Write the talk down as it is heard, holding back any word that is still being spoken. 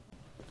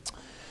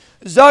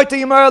Zarta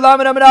Yimar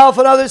Lamed Amid Alf,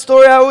 another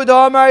story.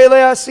 Ahuda Amar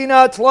Ilei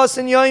Asina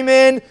Tlasin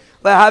Yoimin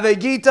Lehave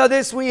Gita.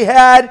 This we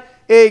had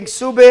in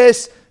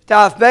Ksubis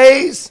Daf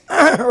Beis,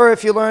 or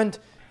if you learned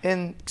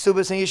in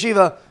Ksubis and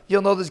Yeshiva,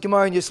 you'll know this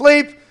Gemara in your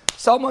sleep.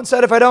 Someone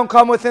said, if I don't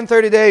come within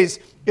 30 days,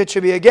 it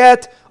should be a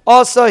get.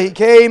 Also, he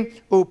came,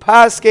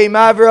 Upaske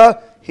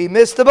Mavra, he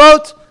missed the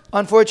boat,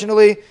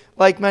 unfortunately,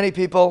 like many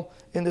people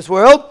in this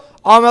world.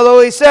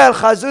 Amalo, he said,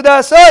 Chazuda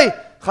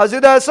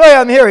Asai,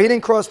 I'm here. He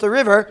didn't cross the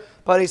river,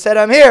 but he said,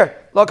 I'm here.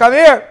 Look, I'm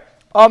here.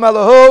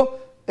 Amalahu,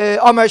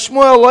 Amar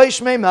Shmuel,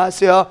 Loishme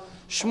Masya.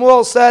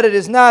 Shmuel said it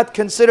is not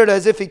considered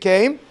as if he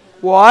came.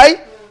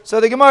 Why? So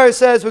the Gemara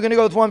says, we're going to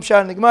go with one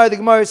shot in the Gemara. The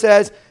Gemara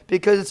says,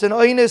 because it's an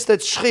oinus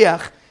that's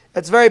shchiach.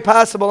 It's very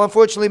possible.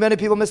 Unfortunately, many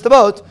people missed the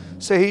boat.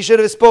 So he should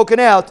have spoken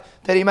out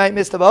that he might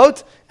miss the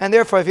boat. And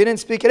therefore, if he didn't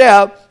speak it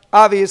out,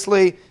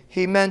 obviously,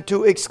 he meant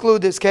to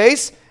exclude this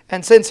case.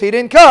 And since he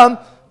didn't come,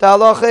 the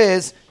halacha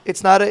is, he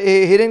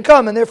didn't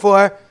come. And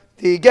therefore,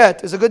 the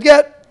get is a good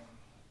get.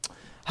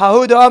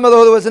 Hahuda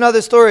Amalu, there was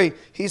another story.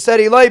 He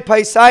said, Ilai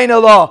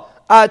Paisaina law.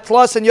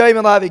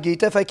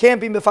 If I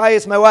can't be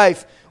mefayis my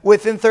wife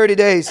within 30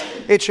 days,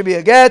 it should be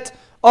a get.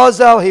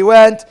 Ozal, he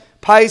went.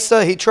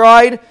 Paisa, he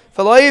tried.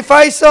 V'lo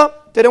Faisa,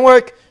 didn't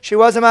work. She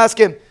wasn't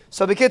asking.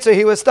 So Bekitzer,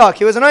 he was stuck.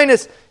 He was an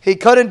einus. He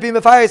couldn't be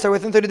mefayis her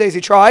within 30 days. He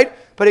tried,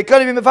 but he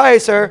couldn't be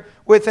mefayis her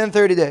within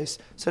 30 days.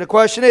 So the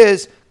question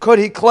is, could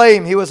he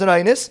claim he was an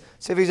einus?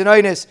 So if he's an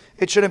einus,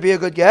 it shouldn't be a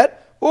good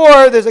get.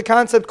 Or there's a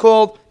concept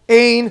called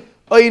ein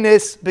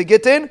einus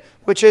begittin,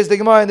 which is the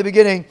Gemara in the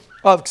beginning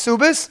of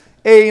Ksubis.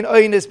 Ein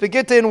einus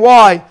begittin.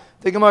 Why?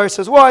 The Gemara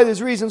says why.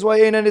 There's reasons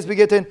why ein einus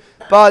begittin,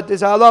 but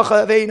there's a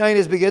halacha of ein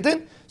einus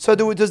begittin. So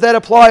does that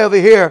apply over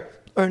here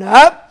or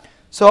not?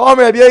 So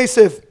Amr Rabbi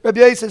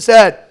Yosef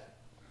said,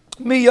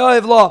 Mi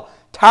yav la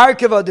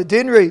tarkeva de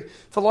dinri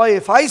v'lo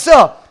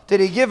yifaisa. Did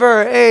he give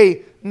her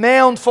a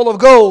mound full of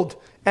gold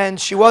and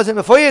she wasn't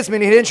mefayis?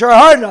 Meaning he didn't try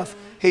hard enough.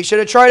 He should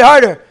have tried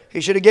harder. He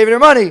should have given her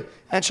money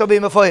and she'll be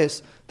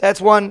mefayis.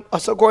 That's one.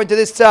 So according to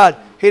this tzad,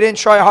 he didn't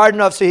try hard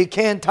enough, so he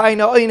can't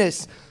taina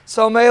oinis.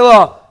 So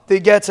Mela, the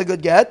get's a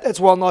good get. That's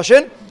one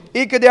lashon.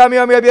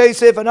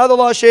 Another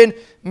lashon,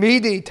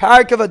 midi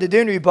tarkava de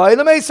dinri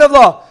ba'ila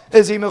meisavla.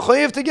 Is he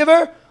mechayiv to give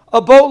her a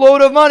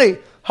boatload of money?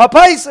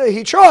 Hapaisa,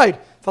 he tried.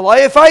 V'lo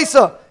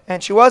yifaisa,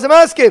 and she wasn't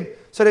asking.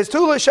 So there's two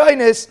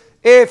lashonis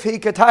if he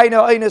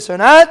kataina oinis or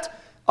not.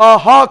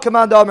 Ha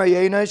command amar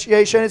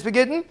yeishenis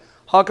begittin.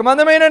 Ha command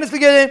amar yeishenis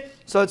begittin.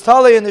 So it's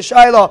tali in the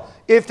shaila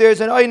if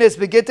there's an oinis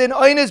begittin.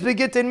 Oinis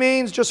begittin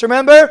means, just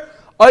remember,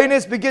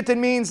 oinis begittin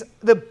means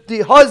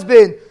the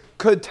husband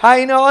could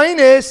taina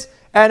oinis,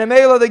 and a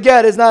male of the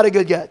get is not a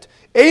good get.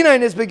 Ein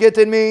oinis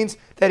begittin means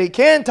that he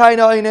can taina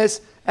oinis,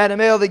 and a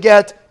male of the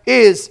get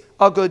is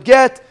a good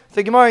get.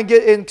 The Gemara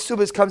in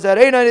Ksubis comes out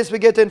ein oinis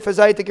begittin for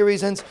zaytik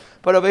reasons,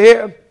 but over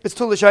here it's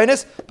two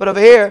l'shainis. But over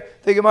here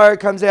the Gemara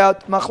comes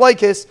out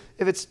machlaikis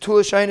if it's two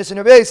l'shainis in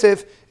Rabbi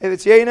Yosef, if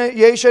it's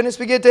yesh oinis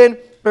begittin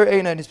or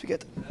ein oinis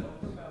begittin.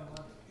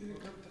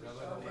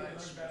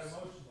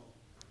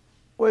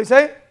 What do you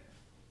say?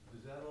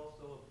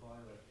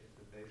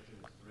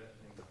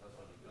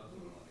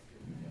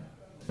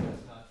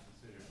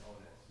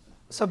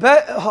 So a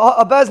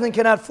bezdin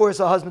cannot force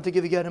a husband to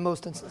give a get in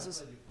most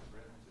instances.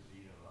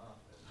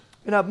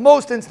 In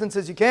most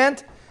instances you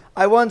can't.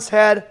 I was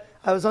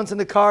once in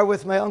the car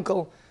with my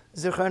uncle,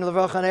 Zichron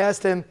Levracha, and I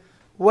asked him,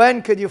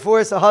 when could you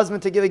force a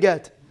husband to give a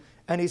get?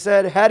 And he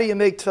said, how do you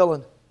make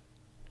tefillin?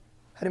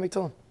 How do you make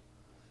tefillin?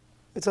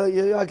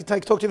 I could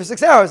talk to you for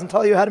 6 hours and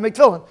tell you how to make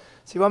tefillin.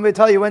 So you want me to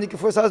tell you when you can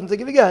force a husband to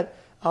give a get?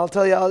 I'll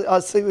tell you,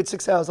 I'll see you in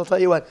 6 hours, I'll tell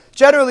you when.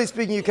 Generally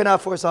speaking, you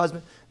cannot force a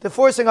husband. The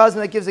forcing a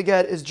husband that gives a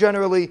get is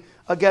generally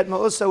a get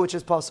ma'usa, which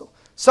is possible.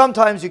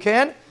 Sometimes you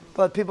can,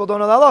 but people don't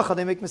know the halacha,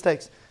 they make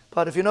mistakes.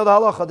 But if you know the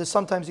halacha, there's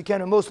sometimes you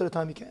can, and most of the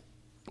time you can't.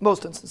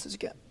 Most instances you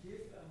can.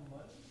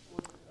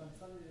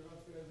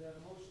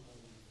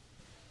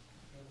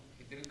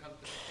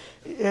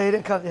 Yeah, he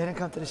didn't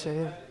come to the show,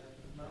 yeah.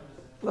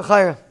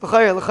 L'chayr,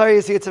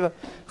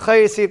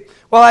 you see,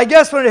 well, I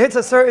guess when it hits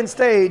a certain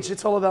stage,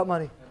 it's all about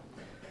money.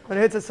 When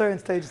it hits a certain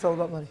stage, it's all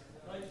about money.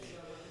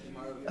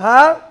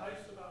 Huh?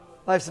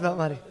 Life's about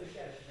money.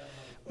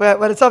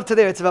 When it's up to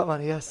there, it's about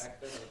money, yes.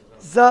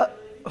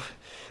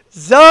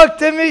 Zog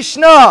to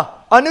Mishnah,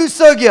 a new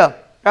sugya.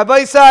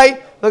 Rabbi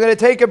say, we're going to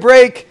take a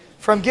break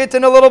from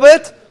Gittin a little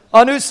bit.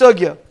 A new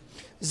sugya.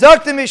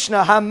 Zog to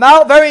Mishnah,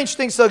 Hamal, very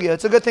interesting sugya.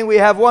 It's a good thing we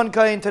have one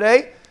kain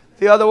today.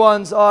 The other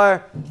ones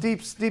are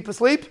deep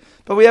asleep.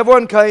 But we have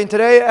one kain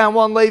today and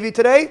one Levi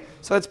today.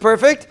 So it's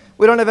perfect.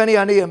 We don't have any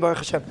aniyim, Baruch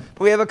Hashem.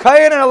 But we have a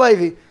kain and a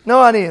Levi. No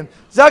aniyim.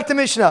 Zog to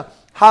Mishnah,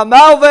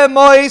 Hamal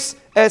ve'mois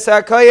es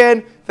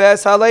ha-kain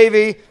ve'es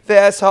ha-Levi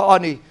ve'es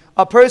ha-ani.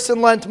 A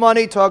person lent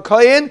money to a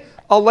kain,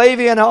 a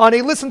Levi, and a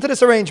ani. Listen to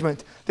this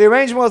arrangement. The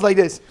arrangement was like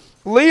this.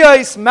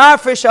 Liyais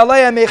mafresh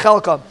aleya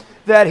mechelka.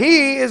 That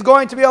he is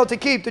going to be able to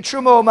keep the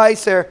Trumo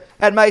Meiser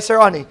and Meiser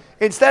Ani.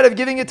 Instead of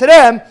giving it to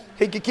them,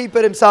 he could keep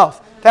it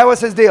himself. That was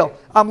his deal.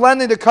 I'm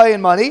lending the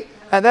Kayan money,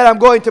 and then I'm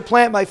going to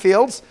plant my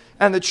fields,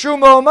 and the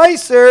Truma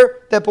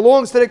Meiser that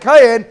belongs to the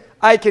Kayan,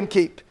 I can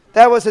keep.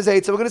 That was his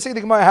eight. So we're going to see the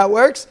Gemara how it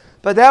works,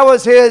 but that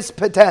was his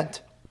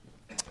patent.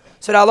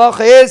 So the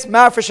halacha is,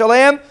 mafresh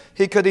aleim,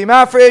 he could be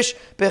mafresh,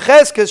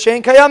 becheskes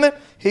shein kayamim,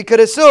 he could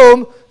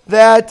assume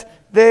that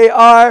they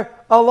are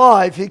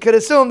alive. He could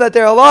assume that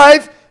they're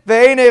alive.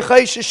 He's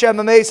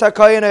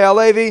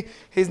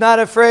not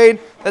afraid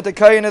that the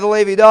Kayan of the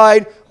Levi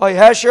died. Or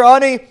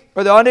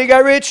the Ani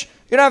got rich.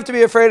 You don't have to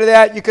be afraid of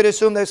that. You could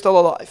assume they're still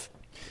alive.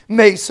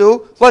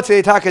 Mesu, let's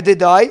say Taka did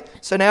die,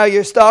 so now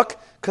you're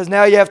stuck, because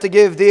now you have to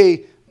give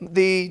the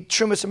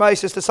Trumas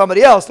Maisis to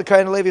somebody else. The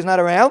Kayan of the Levi is not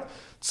around. You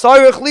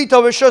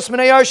take Rishus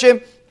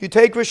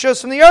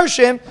from the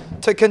Yarshim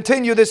to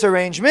continue this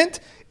arrangement.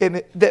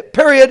 In that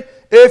period,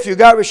 if you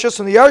got Rishus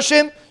from the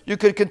Yarshim, you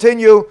could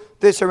continue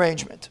this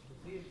arrangement.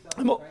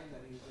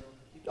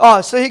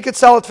 So he could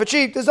sell it for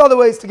cheap. There's other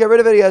ways to get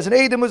rid of it. He has an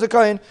Eidim who's a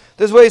Kayan.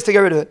 There's ways to get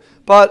rid of it.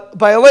 But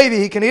by a Levi,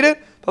 he can eat it.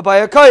 But by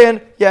a Kayan,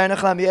 he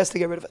has to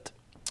get rid of it.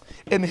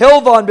 Im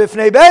Hilvan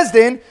b'fnei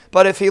Bezdin,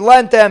 but if he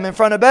lent them in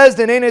front of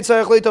Bezdin,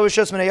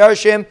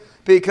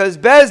 because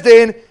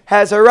Bezdin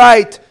has a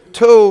right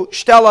to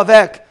shtel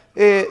avek,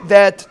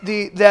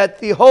 that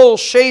the whole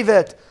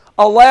shevet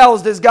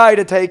allows this guy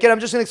to take it. I'm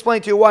just going to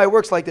explain to you why it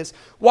works like this.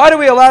 Why do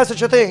we allow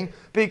such a thing?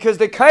 Because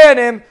the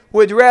Kayanim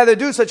would rather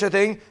do such a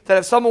thing that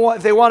if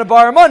they want to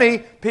borrow money,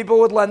 people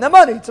would lend them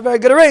money. It's a very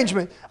good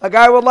arrangement. A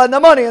guy would lend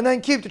them money and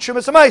then keep the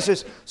Trumas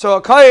Maisis. So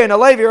a Kayan, a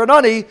Levi, or an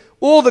Ani,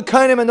 all the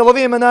Kayanim and the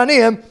Levim and the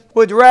Aniyim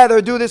would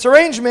rather do this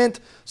arrangement,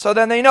 so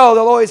then they know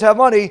they'll always have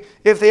money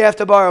if they have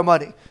to borrow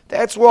money.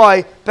 That's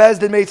why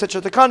Bezdin made such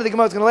a concept. The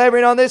Gemara is going to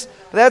elaborate on this,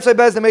 but that's why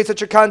Bezdin made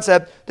such a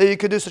concept that you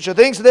could do such a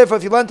thing. So therefore,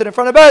 if you lent it in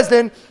front of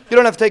Bezdin, you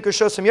don't have to take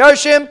Rishos from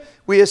Yarshim.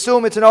 We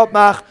assume it's an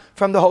Opmach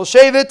from the whole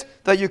Shevet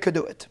that you could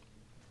do it.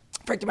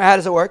 How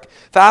does it work?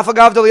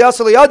 Yitzchak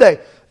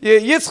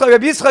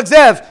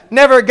Zev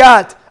never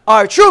got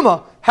our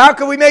Truma. How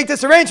can we make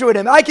this arrangement with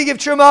him? I can give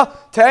Truma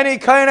to any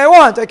Kayan I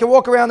want. I can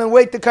walk around and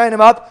wake the Kayanim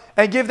up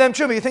and give them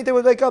Truma. You think they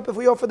would wake up if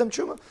we offer them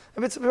Truma?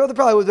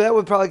 That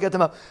would probably get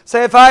them up.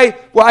 Say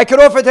I could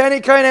offer to any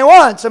Kayan I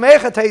want. So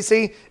Me'echa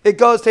Teisi, it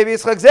goes to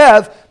Yitzchak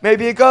Zev.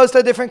 Maybe it goes to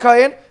a different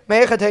Kayan.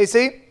 Me'echa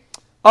Teisi.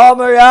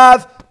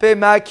 Amarav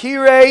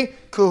b'makire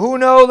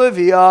kuhuno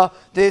levia.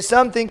 There's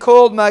something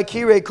called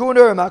makire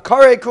kuna or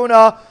makare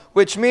kuna,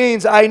 which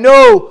means I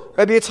know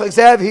Rabbi Yitzchak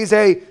Zev, he's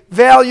a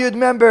valued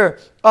member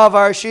of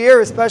our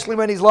shir, especially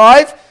when he's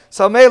live.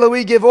 So Mela,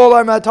 we give all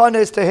our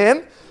matanes to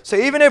him. So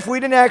even if we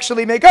didn't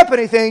actually make up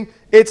anything,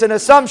 it's an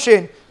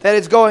assumption that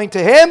it's going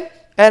to him.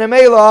 And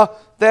Mela,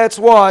 that's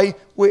why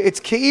it's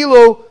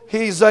Ki'ilu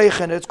he's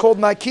Zeichen. It's called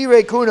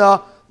Makire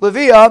Kuna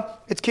Levia.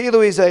 It's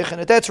Ki'ilu he's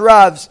Zeichen. That's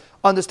Rav's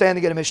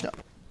understanding of the Mishnah.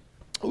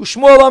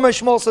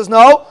 Shmuel says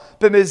no.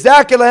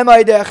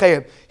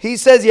 He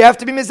says you have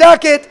to be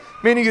mizakit,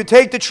 meaning you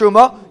take the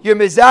truma, you're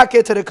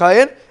mizakit to the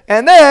kayan,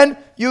 and then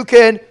you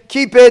can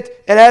keep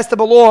it. It has to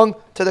belong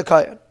to the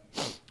kayan.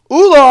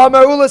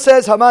 Ula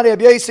says Hamani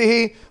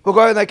Abyesihi. We're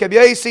going like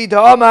Abyesi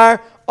to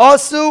Amar.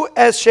 Asu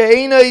es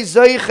she'enai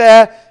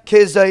zeiche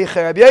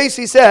kezeiche.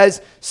 Abyesi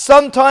says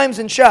sometimes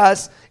in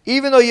Shas,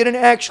 even though you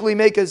didn't actually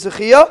make a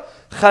zechiyah,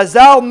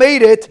 Chazal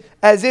made it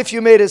as if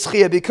you made a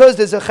zechiyah, because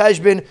there's a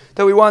cheshbin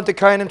that we want the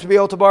kainim to be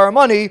able to borrow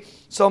money.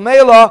 So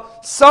Mela,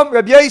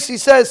 Rabbi Yossi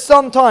says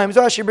sometimes,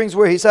 Rashi brings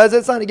where he says it,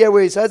 it's not to get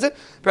where he says it,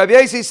 but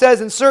Rabbi Yossi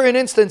says in certain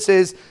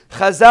instances,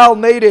 Chazal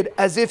made it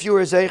as if you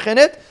were zeich in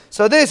it.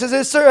 So this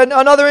is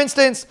another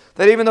instance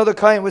that even though the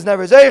kain was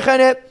never zeich in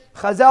it,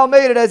 Chazal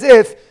made it as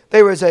if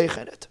they were zeich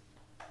in it.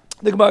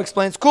 The Gemara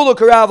explains, Kulu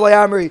Karav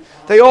Layamri.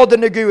 They all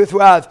didn't agree with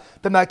Rav.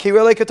 But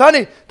Makiri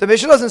Lekatani. The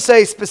Mishnah doesn't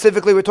say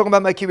specifically we're talking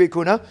about Makiri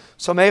Kuna.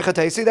 So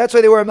Meichatesi. That's why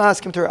they were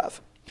masking to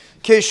Rav.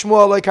 Kish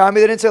Shmuel Lekami.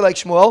 They didn't say like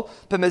Shmuel.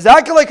 But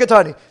Mezaka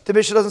Lekatani. The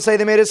Mishnah doesn't say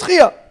they made a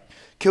Schia.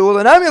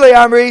 Kiulanami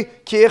Layamri.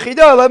 Ki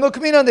Yechida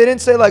Lemukminan. They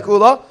didn't say like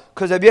Ula.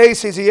 Because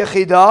Abiyasi is a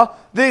Yechida.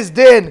 This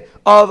din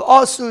of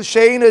Asu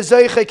Sheina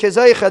Zeicha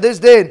Kezeicha. This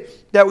din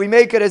that we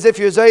make it as if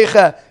your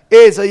Zeicha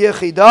is a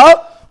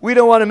Yechida. We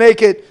don't want to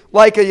make it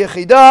like a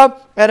Yechidah,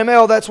 and a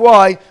male, that's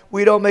why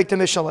we don't make the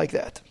Mishnah like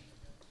that.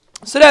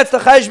 So that's the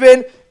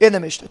Cheshbin in the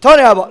Mishnah.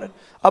 Tony Abaran.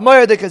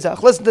 Amoyer de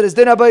Kazach. Listen to this.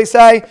 Din Abai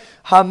say,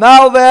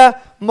 Hamalve,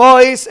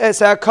 Mois,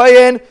 Es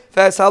HaKayin,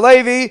 Ves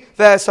HaLevi,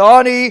 Ves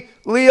HaAni,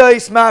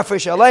 Liyos,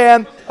 Mafresh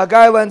Aleim. A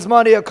guy lends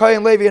money, a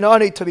Kayin, Levi, and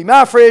Ani to be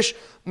Mafresh.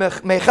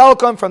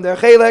 Mechalkom from their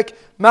Chelek,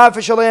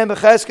 Mafresh Aleim,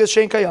 Becheskes,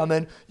 Shen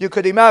Kayamin. You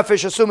could be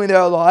Mafresh assuming they're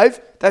alive.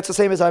 That's the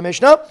same as our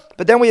Mishnah.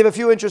 But then we have a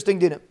few interesting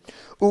dinim.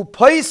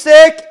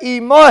 Upaisek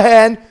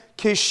imahen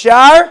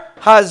kishar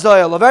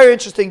hazoyel. A very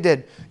interesting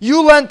din.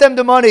 You lent them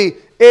the money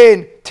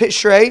in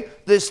Tishrei.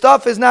 The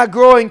stuff is not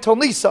growing till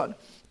Nisan.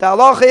 The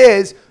halacha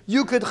is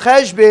you could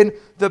cheshbin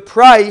the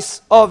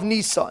price of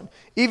Nisan.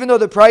 Even though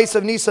the price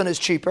of Nisan is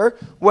cheaper,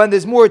 when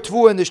there's more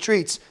tvu in the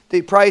streets,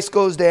 the price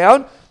goes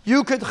down.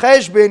 You could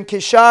cheshbin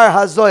kishar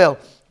hazoyel.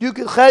 You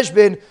could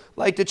cheshbin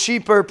like the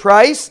cheaper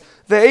price.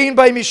 Ve'ein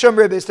by misham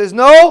ribis. There's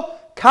no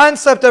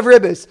concept of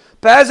ribbis.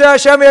 Be'ezer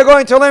Hashem, we are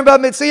going to learn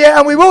about mitzvah,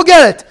 and we will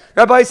get it.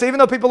 Rabbi say, even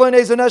though people learn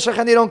Ezer Neshech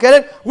and they don't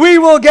get it, we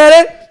will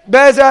get it.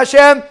 Be'ezer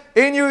Hashem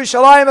in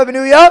Yerushalayim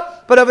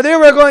Abenuya. But over there,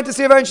 we're going to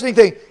see a very interesting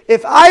thing.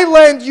 If I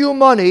lend you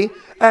money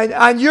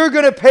and you're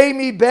going to pay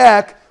me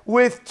back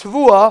with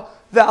tvua,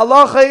 the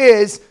halacha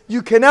is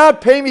you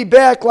cannot pay me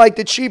back like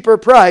the cheaper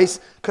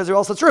price because they're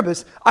also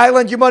ribbis. I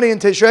lend you money in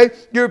Tishrei,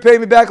 you're paying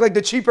me back like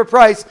the cheaper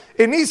price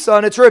in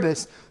Nisan, it's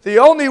ribbis. The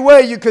only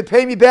way you could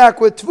pay me back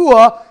with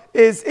tvua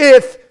is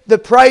if the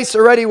price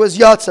already was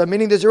yatsa,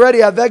 meaning there's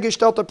already a vegish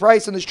delta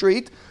price in the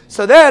street.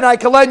 So then I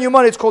can lend you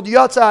money, it's called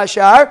yatsa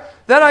ashar.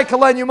 Then I can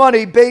lend you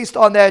money based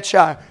on that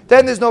shar.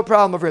 Then there's no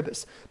problem of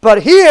ribbis.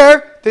 But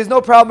here, there's no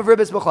problem of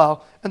ribbis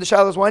b'chlal. And the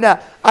shaila is, why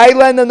not? I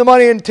lend them the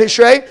money in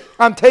Tishrei.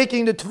 I'm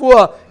taking the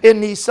tvua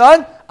in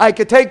Nisan. I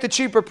could take the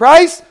cheaper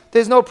price.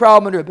 There's no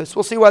problem in ribbis.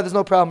 We'll see why there's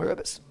no problem in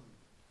ribbis.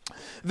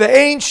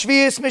 Ve'ein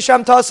shvius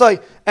misham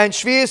tasai. And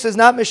shvius is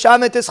not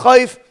mishamet this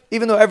chayv.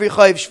 Even though every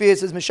chayv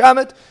shvius is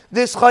mishamet.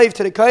 This chayv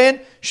to the kayin,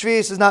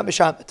 shvius is not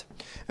mishamet.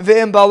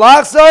 Ve'im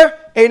balachzar,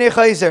 ein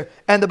chayzer.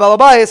 And the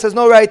balabayas has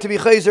no right to be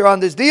chayzer on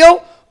this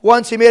deal.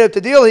 Once he made up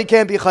the deal, he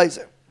can't be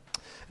chayzer.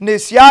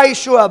 Nisyai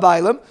shua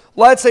bailam.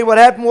 Let's say what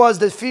happened was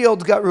the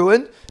field got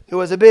ruined. There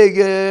was a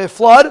big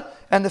flood,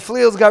 and the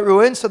fields got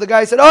ruined. So the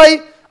guy said,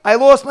 "Oi, I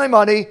lost my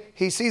money."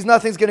 He sees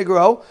nothing's going to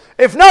grow.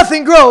 If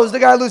nothing grows, the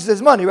guy loses his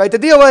money, right? The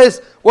deal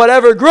is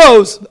whatever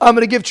grows, I'm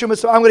going to give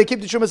chumas. I'm going to keep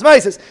the chumas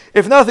meises.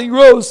 If nothing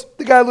grows,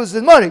 the guy loses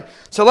his money.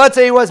 So let's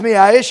say he was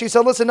miyayish. He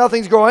said, "Listen,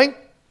 nothing's growing."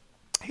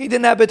 He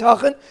didn't have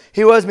bitachon.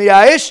 He was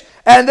miyayish,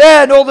 and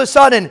then all of a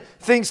sudden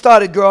things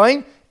started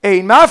growing.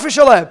 Ein mafresh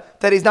alev,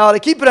 that he's not allowed to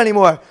keep it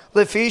anymore.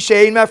 Lefi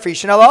shein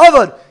mafreshin ala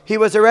avad. He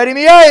was already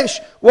miyayish.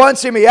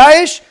 Once you're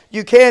miyayish,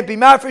 you can't be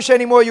mafresh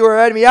anymore. You were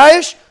already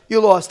miyayish. You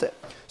lost it.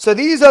 So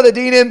these are the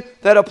dinim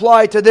that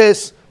apply to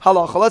this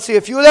halacha. Let's see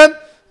a few of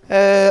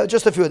them.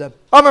 Just a few of them.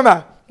 Amar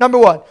Mar. Number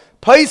one,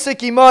 paisik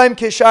imaim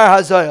kishar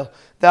hazayil.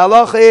 The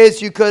halacha is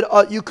you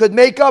could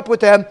make up with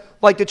them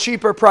like the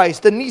cheaper price,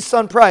 the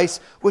Nisan price,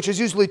 which is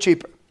usually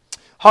cheaper.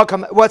 How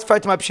come? What's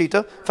Fatima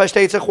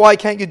Pshita? Why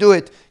can't you do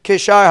it?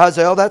 Kishar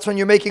Hazel. That's when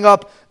you're making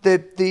up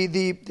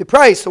the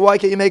price. So why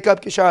can't you make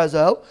up Kishar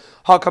Hazel?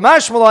 How come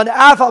Ashmalan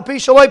Afal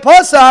Pishaloi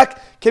Pasak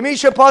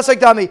Kamisha Pasak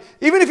Dami?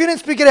 Even if you didn't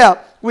speak it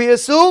out, we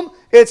assume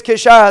it's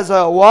Kishar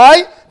Hazel.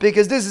 Why?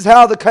 Because this is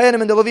how the Kayanim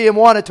and the Leviim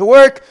want it to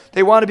work.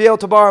 They want to be able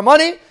to borrow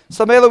money.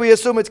 So Mela, we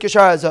assume it's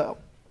Kishar Hazel.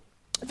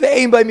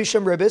 Ve'ein by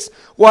misham ribbis.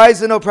 Why is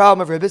there no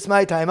problem of ribbis?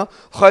 My timer.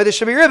 There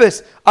should be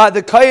ribbis.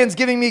 The kayan's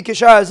giving me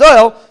kishar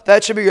azoil.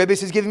 That should be ribbis.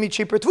 He's giving me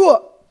cheaper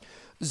tvua.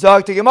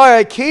 Zog to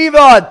Gemara.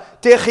 Kivad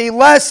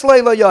techiles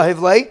leila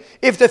yahivle.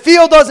 If the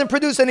field doesn't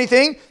produce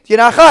anything, you're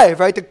not chayiv,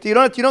 right? You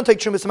don't take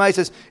shumas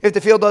maises if the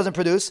field doesn't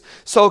produce.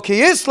 So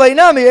kiyis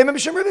leinami eim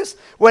misham ribbis.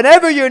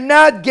 Whenever you're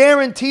not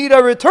guaranteed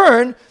a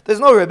return, there's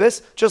no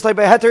ribbis. Just like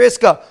by heter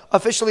iska,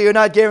 officially you're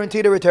not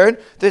guaranteed a return.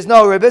 There's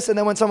no ribbis, and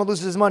then when someone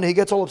loses his money, he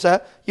gets all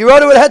upset. You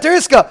wrote it with heter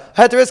iska.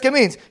 Heter iska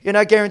means you're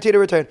not guaranteed a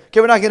return.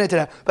 Okay, we're not getting into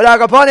that. But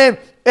agapanim,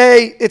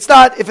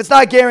 if it's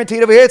not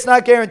guaranteed over here, it's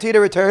not guaranteed a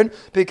return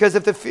because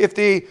if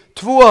the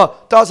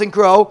tvua doesn't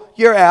grow,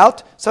 you're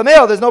out. So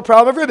male, there's no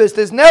problem of ribbis.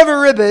 There's never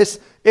ribbis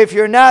if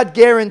you're not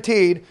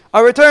guaranteed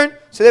a return.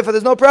 So therefore,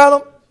 there's no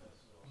problem.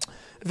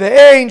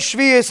 Ve'ein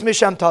shvius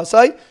misham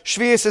tasai.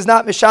 Shvius is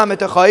not misham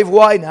etachayv.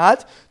 Why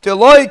not?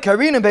 Deloi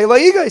karinim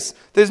be'layigais.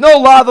 There's no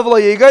lav of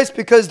layigais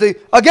because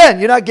again,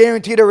 you're not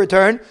guaranteed a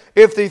return.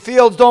 If the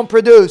fields don't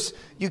produce,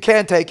 you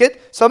can't take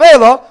it. So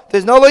mela,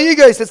 there's no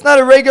layigais. It's not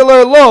a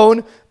regular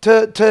loan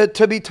to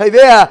be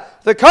taveh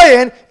the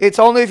kayin. It's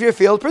only if your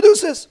field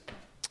produces.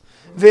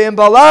 The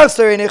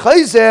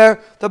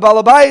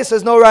balabayas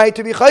has no right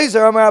to be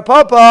chayzer. Amar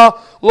Papa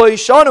lo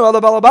yishanu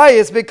ala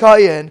balabayas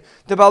b'kayin.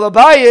 The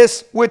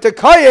balabayas with the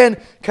kayin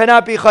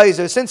cannot be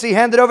chayzer. Since he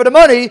handed over the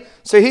money,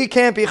 so he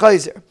can't be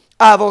chayzer.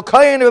 Avol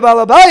kayin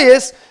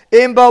b'balabayas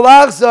im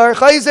balachzar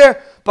chayzer.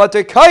 But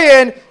the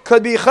kayin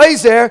could be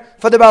chayzer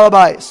for the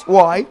balabayas.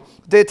 Why?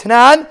 The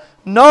Tanan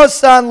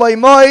nosan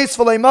loimois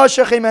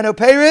v'loimashach imenu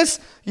peris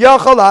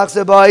yachal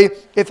achzebay.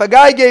 If a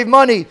guy gave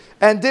money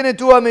and didn't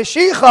do a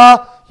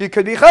meshicha, you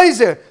could be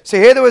chayzer. So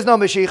here there was no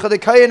Mashiach. The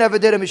Kayan never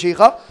did a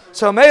Mashiach.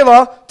 So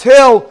Mela,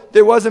 till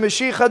there was a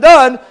Mashiach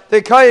done,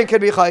 the Kayan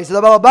could be chayzer.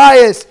 The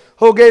Balabayas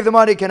who gave the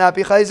money cannot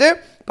be chayzer,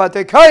 but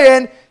the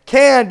Kayan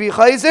can be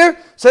chayzer.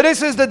 So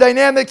this is the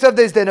dynamics of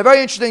this din. A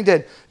very interesting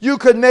din. You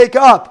could make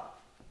up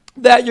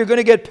that you're going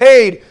to get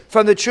paid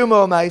from the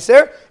Truma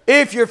Meiser.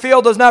 If your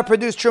field does not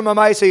produce Truma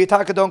Meiser, your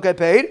taka don't get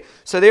paid.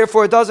 So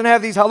therefore it doesn't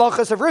have these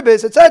halachas of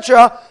ribbis,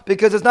 etc.,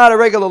 because it's not a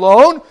regular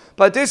loan.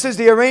 But this is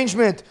the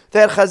arrangement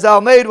that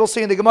Chazal made. We'll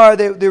see in the Gemara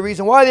the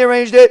reason why they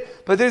arranged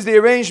it. But this is the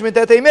arrangement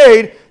that they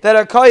made that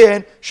a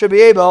Kayin should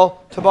be able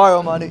to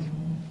borrow money.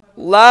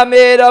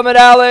 Lamed Amid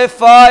Aleph,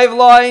 5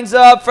 lines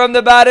up from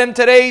the bottom.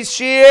 Today's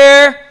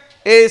shir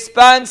is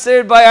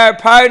sponsored by our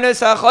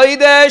partners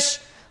HaChodesh,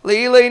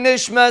 Leilei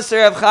Nishmas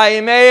Rav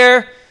Chaim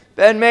Meir,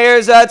 Ben Meir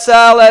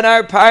Zatzal, and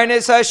our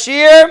partners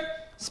Hashir,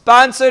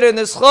 sponsored in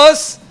the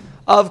schus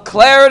of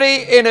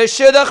clarity in a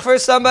shidduch for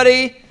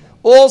somebody.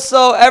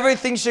 Also,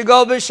 everything should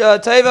go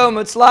b'shah teva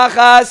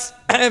u'mitzlachas,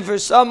 and for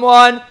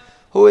someone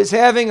who is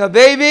having a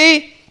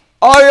baby,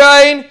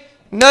 Arayin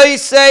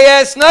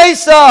noiseyes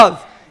noisav.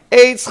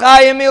 Eitz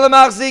chayim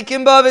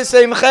milamachzikim ba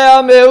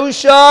v'seimchea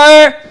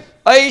meushar.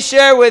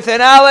 Oisher with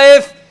an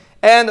aleph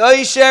and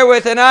Oisher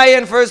with an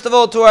ayin. First of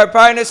all, to our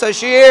parnas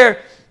Ashir,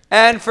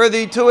 and for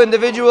the two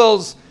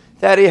individuals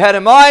that he had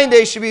in mind,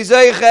 they should be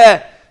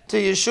zeiche to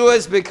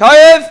Yeshua's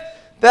B'kayev,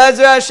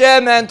 Be'ezra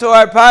Hashem, and to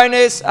our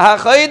parnas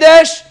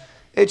HaChodesh,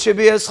 it should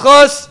be a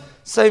schos,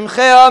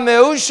 Seimchea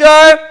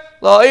Meushar,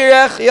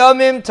 La'irech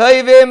Yamim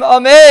Tovim,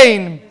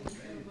 Amen.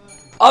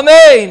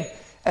 Amen.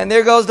 And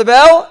there goes the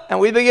bell, and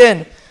we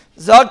begin.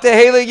 Zok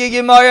Teheli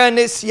Gemara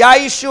Nis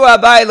Yaishu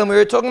Abaylam. We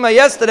were talking about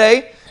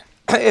yesterday,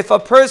 if a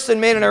person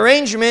made an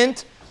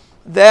arrangement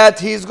that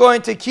he's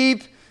going to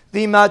keep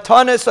the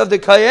matanis of the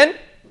kayin.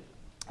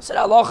 So the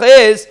halacha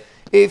is,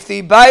 if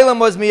the bailam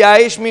was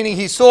miyayish, meaning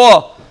he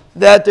saw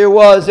that there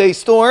was a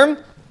storm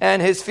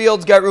and his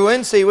fields got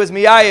ruined, so he was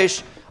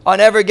miyayish on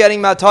ever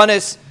getting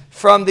matanis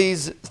from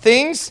these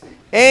things.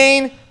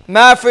 Ein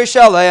mafrish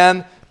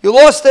aleim. You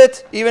lost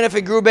it, even if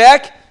it grew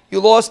back. You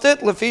lost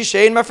it. Lefi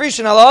shein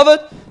mafrishin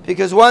alavet.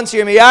 Because once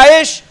you're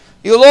miyayish,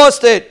 you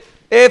lost it.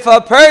 If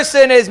a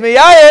person is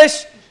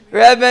miyayish,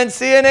 Reb Ben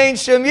Sion ein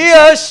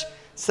shemiyash,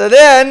 so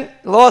then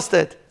lost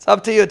it. It's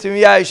up to you to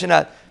miyayish or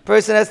not.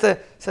 Person has to.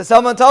 So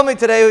someone told me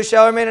today, who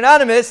shall remain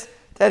anonymous,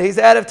 that he's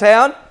out of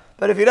town.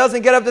 But if he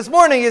doesn't get up this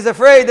morning, he's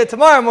afraid that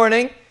tomorrow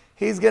morning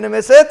he's going to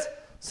miss it.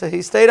 So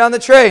he stayed on the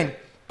train.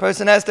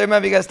 Person has to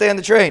remember, you got to stay on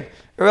the train,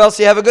 or else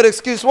you have a good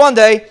excuse one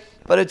day,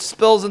 but it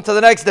spills into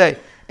the next day.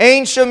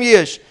 Ein shum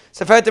yish.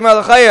 If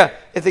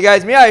the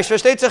guy's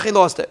miyayish, he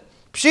lost it.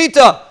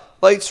 Pshita,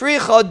 like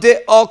tzricha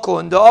de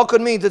akun. The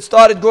akun means it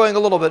started growing a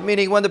little bit,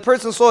 meaning when the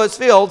person saw his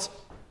fields,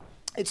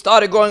 it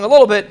started growing a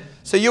little bit.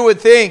 So you would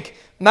think,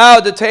 you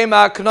would think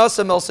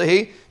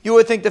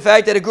the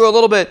fact that it grew a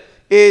little bit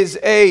is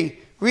a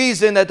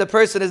reason that the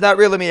person is not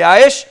really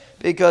miyayish,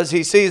 because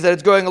he sees that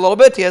it's growing a little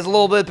bit. He has a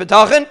little bit of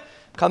petachin.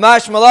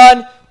 Kamash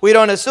malan, we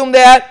don't assume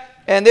that,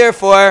 and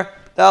therefore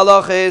the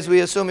halacha is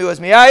we assume he was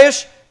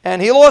miyayish,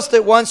 and he lost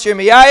it. Once you're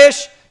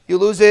miyayish, you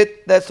lose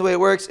it. That's the way it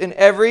works in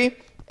every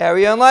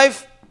area in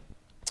life.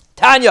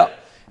 Tanya.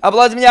 If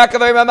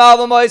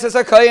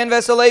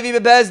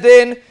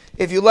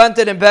you lent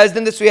it in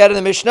Bezdin, this we had in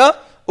the Mishnah,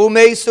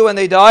 Umeisu, and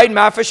they died,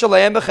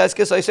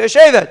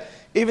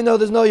 even though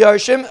there's no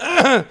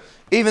Yarshim,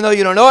 even though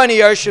you don't know any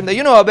Yarshim that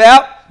you know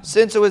about,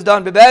 since it was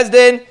done by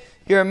Bezdin,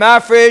 you're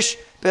Mafresh,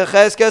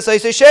 Becheskes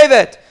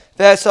Shevet.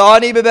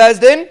 Vesani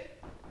Bezdin,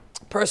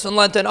 person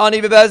lent an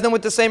Ani Bezdin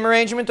with the same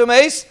arrangement to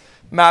Mace,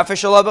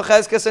 Mafresh Allah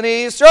Becheskes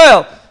Ani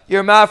Yisrael.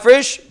 You're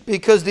Mafresh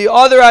because the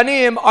other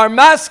Aniyim are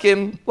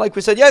maskim, like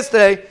we said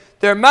yesterday,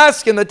 they're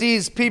maskim that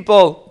these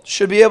people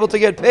should be able to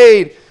get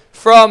paid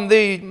from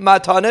the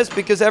matanis,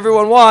 because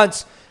everyone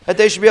wants that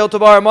they should be able to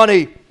borrow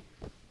money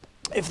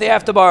if they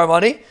have to borrow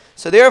money.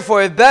 So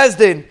therefore, if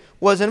Bezdin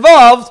was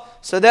involved,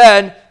 so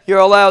then you're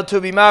allowed to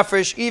be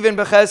mafresh even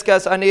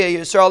becheskas aniyah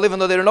Yisrael, even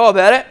though they don't know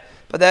about it.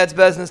 But that's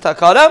Bezdin's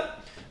takada.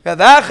 Rav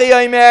Achi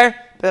Yomer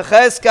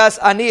becheskas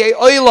aniyah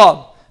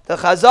oilam. The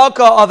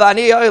chazaka of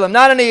aniyah oilam,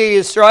 not aniyah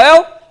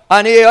Yisrael,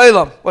 aniyah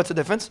oilam. What's the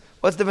difference?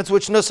 What's the difference?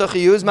 Which nusach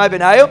you use? My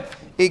benayu,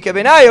 ike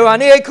benayu,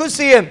 aniyah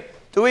kusiyim.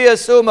 Do we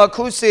assume a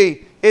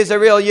kusi is a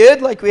real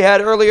yid, like we had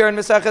earlier in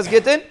Mesachas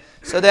Gittin?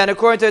 So then,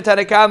 according to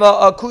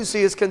Tanakama, a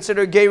kusi is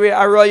considered geiri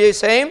aroye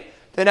same.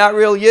 They're not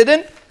real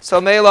yidden.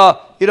 So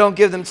mela, you don't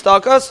give them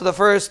tzedakah. So the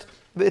first,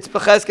 it's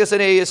becheskes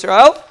and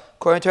Yisrael.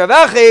 According to Rav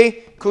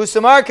Achi,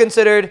 kusim are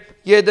considered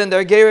yidden.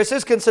 Their geiris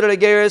is considered a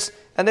geiris,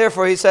 and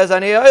therefore he says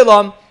aniyah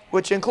olam,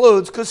 which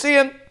includes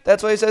kusiyim.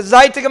 That's why he says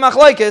zaytik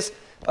machlokes,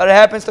 but it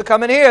happens to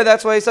come in here.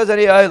 That's why he says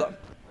aniyah olam.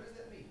 What does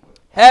that mean? What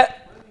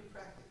does it mean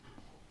practically?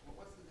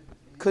 What's the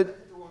difference? Could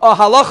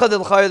halacha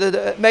del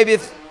chayr?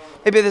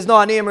 Maybe there's no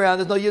aniyim around.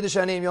 There's no Yiddish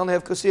aniyim. You only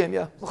have kusiyim.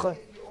 Yeah. You only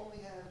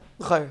have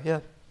chayr. Yeah.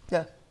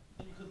 Yeah.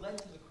 You could lend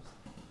to the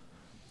kusim.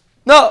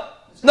 No.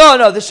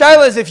 The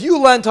shaila is, if you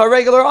lent a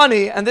regular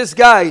ani and this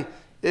guy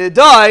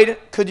died,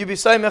 could you be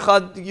saying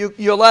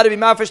you're allowed to be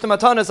mafresh to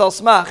matanas al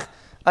smach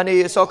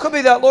ani? So it could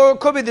be that, Lord.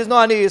 Could be there's no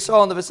ani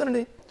Yisrael in the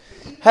vicinity.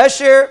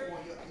 Hesher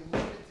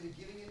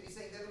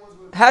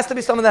has to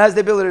be someone that has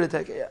the ability to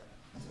take it.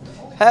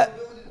 Yeah.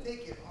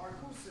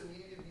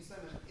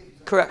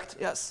 Correct.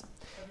 Yes.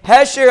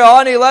 Hesher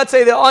ani. Let's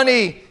say the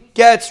ani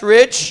gets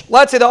rich.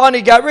 Let's say the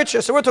ani got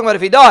richer. So we're talking about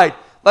if he died.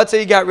 Let's say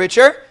he got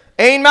richer.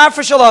 Ein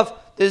mafresh alav.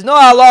 There's no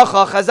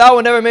halacha.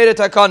 Chazal never made a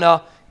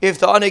takana if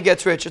the ani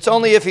gets rich. It's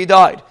only if he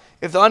died.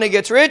 If the ani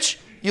gets rich,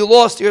 you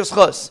lost your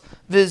schus.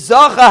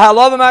 V'zacha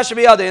halav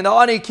ma'ashabiyadeh. And the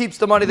ani keeps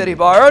the money that he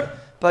borrowed,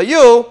 but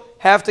you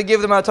have to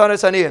give the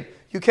matanas aniyim.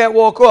 You can't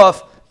walk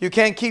off. You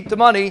can't keep the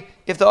money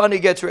if the ani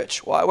gets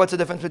rich. Why? What's the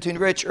difference between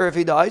rich or if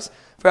he dies?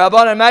 For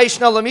Rabbanan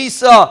ma'ishna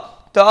lamisa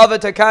ta'ava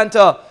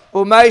takanta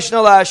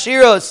u'ma'ishna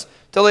la'ashiros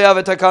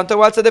ta'liava takanta.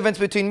 What's the difference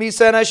between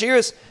misa and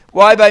ashiros?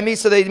 Why by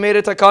misa they made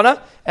a takana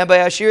and by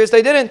ashiros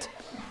they didn't?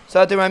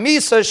 So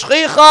misa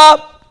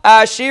shchicha,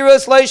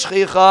 ashiras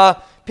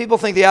leishchicha. People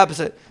think the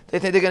opposite. They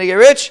think they're going to get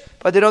rich,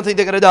 but they don't think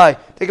they're going to die.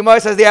 The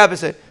Gemara says the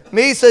opposite.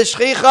 Misa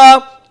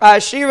shchicha,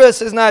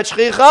 ashiras is not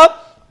shchicha.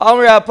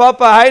 Amri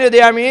papa haida de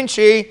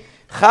armiinchi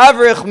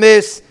chavrich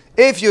mis.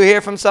 If you hear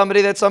from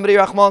somebody that somebody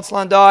Rahman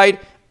Slan died,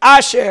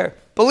 asher,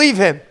 believe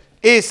him.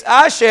 Is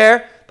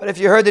asher, but if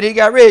you heard that he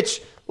got rich,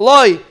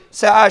 loy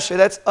say asher.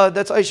 That's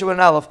Aisha with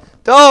an aleph.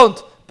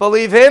 Don't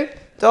believe him.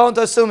 Don't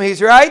assume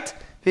he's right,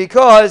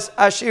 because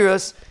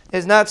ashiras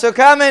is not so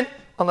common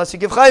unless you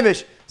give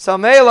chaimish. So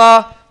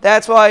Mela,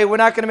 that's why we're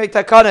not going to make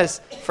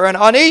takanas for an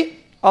ani.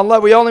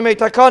 Unless we only make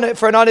takanas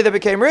for an ani that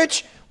became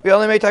rich. We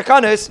only make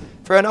takanas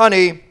for an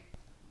ani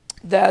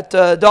that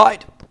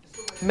died.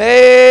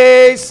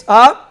 Mace,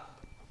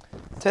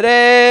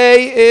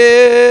 Today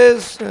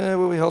is, what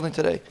are we holding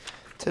today?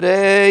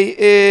 Today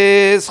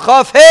is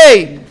Chaf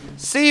Hey,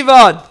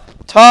 Sivan,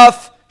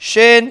 Taf,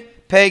 Shin,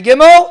 Pei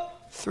Gimel.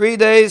 4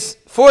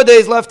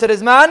 days left to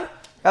this man.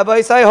 Rabbi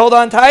Isai, hold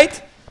on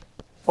tight.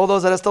 All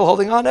those that are still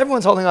holding on,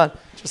 everyone's holding on.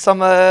 Just some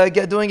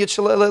doing it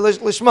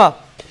lishma.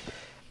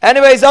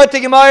 Anyways, out to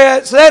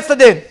Gemara. So that's the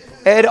din.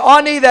 An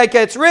ani that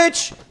gets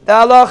rich, the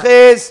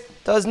halach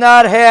does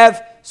not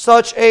have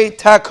such a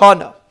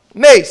takana.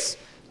 Mace.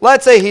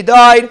 Let's say he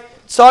died.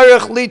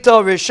 Tzarich lita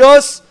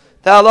rishus.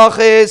 The halach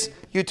is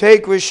you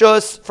take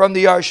rishus from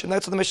the yarshim.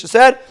 That's what the Mishnah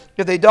said.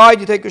 If they died,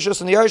 you take rishus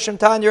from the yarshim.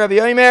 Tanya Rabbi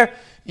Yomer,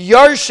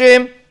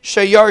 yarshim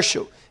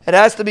sheyarshu. It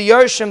has to be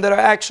yarshim that are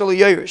actually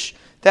yerish.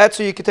 That's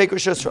who you can take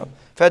rishus from.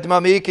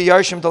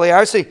 Yarshim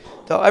delayarsi.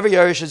 Every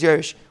yerish is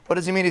yerish. What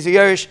does he mean? He's a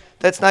yerish.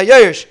 That's not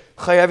yerish.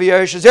 Every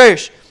yerish is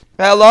yerish.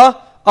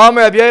 Allah,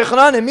 Amr Rabbi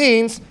Yochanan. It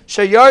means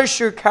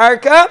sheyarshu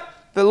karka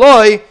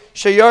veloy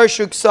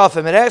sheyarshu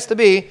ksafim. It has to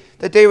be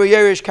that they were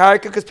yerish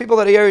karka, because people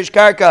that are yerish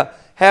karka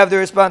have the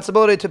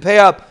responsibility to pay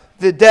up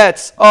the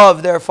debts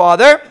of their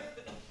father.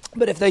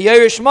 But if they're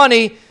yerish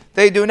money,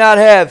 they do not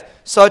have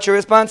such a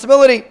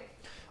responsibility.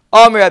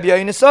 Amr Rabbi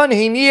Yonasan,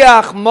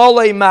 hiniach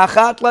molei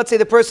machat. Let's say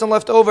the person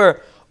left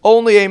over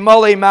only a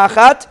molei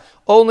machat,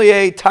 only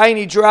a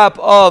tiny drop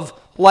of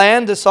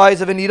land the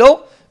size of a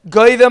needle.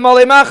 Goive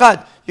molei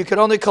machat. You can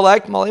only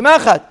collect molei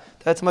machat.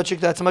 That's how much you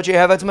have. That's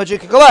how much you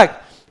can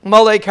collect.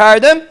 Molei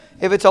kardim.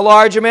 If it's a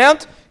large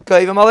amount,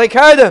 goive molei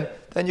kardim.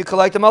 Then you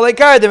collect the molei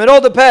kardim. It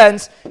all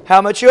depends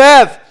how much you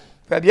have.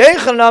 Rabbi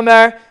Yochanan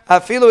Amar,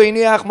 afilu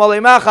hiniach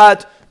molei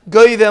machat,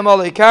 goive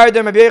molei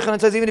kardim. Rabbi Yochanan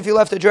says even if you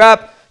left a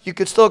drop, you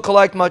could still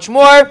collect much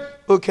more.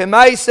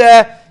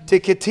 Ukemaise to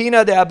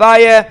Ketina de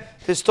Abaye.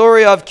 The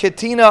story of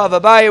Ketina of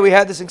Abaye, we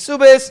had this in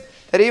Ksubis,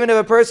 that even if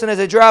a person has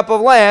a drop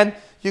of land,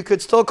 you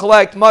could still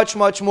collect much,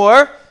 much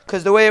more,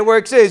 because the way it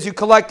works is you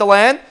collect the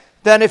land,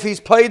 then if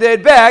he's paid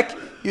it back,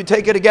 you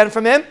take it again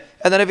from him,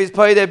 and then if he's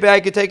paid it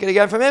back, you take it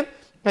again from him,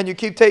 and you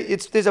keep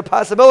there's a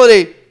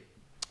possibility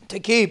to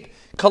keep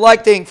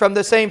collecting from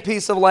the same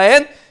piece of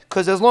land,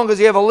 because as long as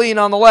you have a lien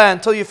on the land,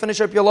 until you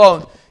finish up your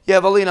loan, you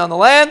have a lien on the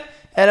land,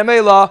 and a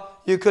Mela,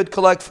 you could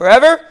collect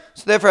forever.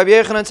 So therefore, Rabbi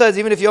Yochanan says,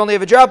 even if you only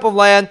have a drop of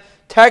land,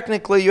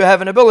 technically you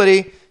have an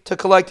ability to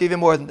collect even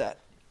more than that.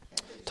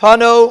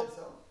 Tano,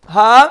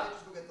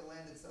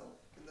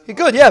 He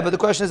could, yeah, but the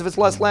question is if it's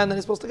less land than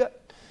he's supposed to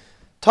get.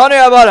 Tano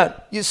Abaran,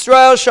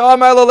 Yisrael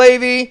Shamar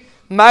LaLevi,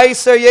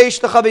 Meiser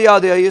Yesh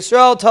L'Chabiyadi.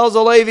 Yisrael tells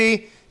the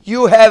Levi,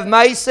 you have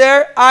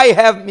Meiser, I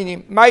have,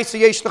 meaning Meiser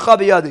Yesh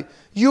L'Chabiyadi.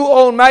 You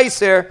own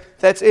Meiser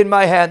that's in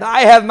my hand.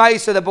 I have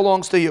Meiser that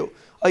belongs to you.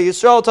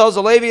 Yisrael tells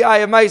the Levi, I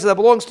have Meiser that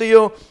belongs to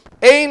you.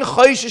 Ein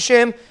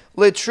Choshishim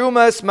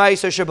L'Trumas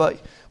Meiser Shabai.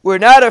 We're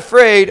not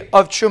afraid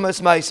of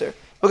Trumas Meiser.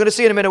 We're going to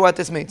see in a minute what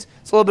this means.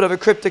 It's a little bit of a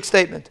cryptic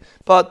statement.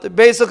 But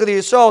basically, the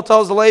Yisrael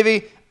tells the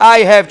Levi,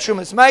 I have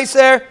Trumas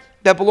Meiser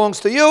that belongs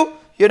to you.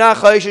 You're not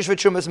Choshish for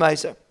Trumas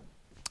Meiser.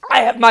 I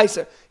have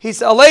Meiser.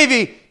 A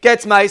Levi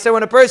gets Meiser.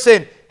 When a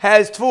person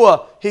has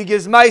Tfuah, he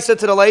gives Meiser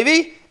to the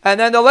Levi, and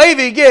then the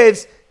Levi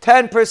gives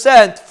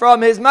 10%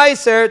 from his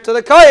Meiser to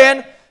the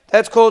Kohen.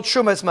 That's called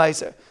Trumas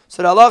Meiser.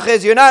 So the halach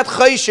is you're not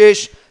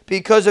Choshish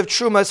because of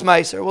Trumas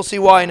Meiser. We'll see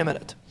why in a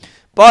minute.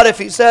 But if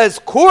he says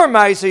Kur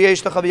Meiser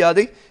Yesh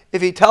L'Chabiyadi,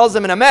 if he tells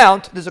them an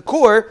amount, there's a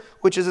Kur,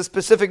 which is a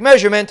specific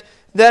measurement,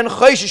 then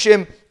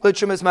Choshishim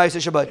L'Trumas Meiser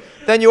Shabbat.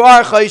 Then you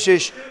are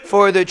Choshish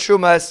for the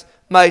Trumas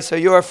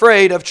Meiser. You're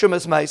afraid of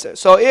Trumas Meiser.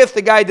 So if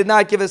the guy did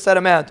not give us that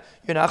amount,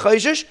 you're not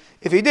Choshish.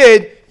 If he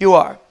did, you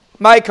are.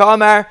 My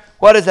Kamar,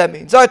 what does that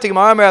mean? Zartik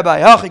Ma'amar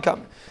Rabbi,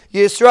 Hachikam.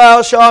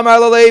 Yisrael Shamar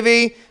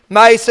LaLevi,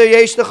 Meiser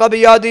Yesh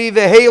L'Chabiyadi,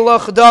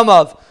 V'heilach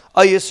Damav.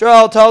 A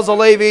Yisrael tells a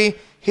Levi,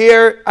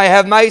 here I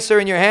have Meiser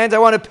in your hands. I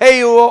want to pay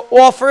you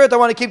off for it. I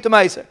want to keep the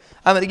Meiser.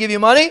 I'm going to give you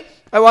money.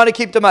 I want to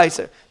keep the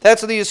Meiser.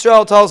 That's what the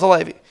Yisrael tells the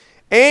Levi.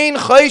 Ein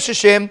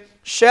Choshishim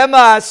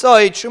Shema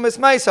Asoi Trumas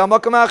Meiser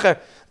Makam Acher.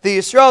 The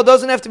Yisrael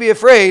doesn't have to be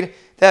afraid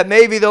that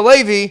maybe the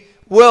Levi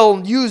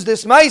will use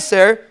this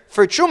Meiser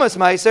for Trumas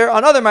Meiser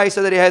on other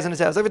Meiser that he has in his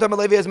house. Every time a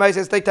Levi has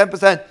Meiser, he take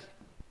 10%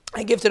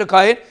 and give to the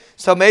Kohen.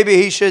 So maybe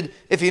he should,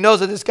 if he knows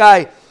that this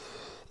guy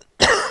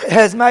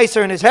has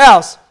Meiser in his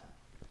house,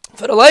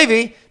 for the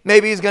Levi,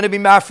 maybe he's going to be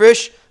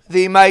mafresh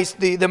the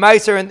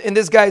meiser in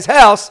this guy's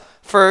house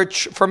for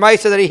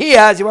meiser that he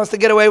has. He wants to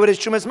get away with his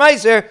Trumas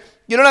meiser.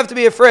 You don't have to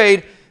be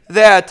afraid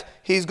that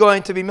he's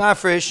going to be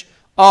mafresh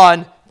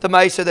on the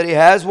meiser that he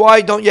has.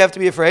 Why don't you have to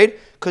be afraid?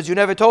 Because you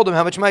never told him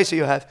how much meiser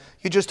you have.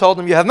 You just told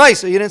him you have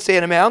meiser. You didn't say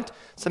an amount.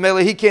 So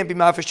maybe he can't be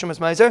mafresh Trumas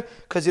meiser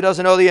because he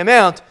doesn't know the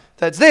amount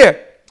that's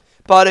there.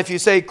 But if you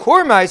say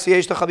Kur Ma'aseh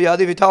Yesh L'cha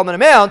B'yadi, if you tell him an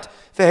amount,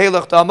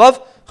 V'heilach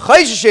Damav,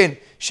 Chayshishin,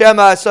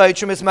 Shema Asai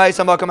Trumas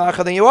Ma'aser Makam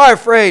Achad, then you are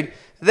afraid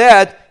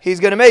that he's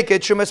going to make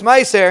it Trumas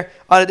Ma'aser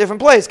on a different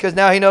place, because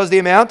now he knows the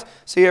amount,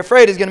 so you're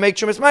afraid he's going to make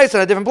Trumas Ma'aser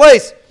on a different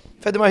place.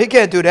 Furthermore, he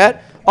can't do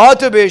that.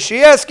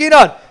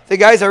 The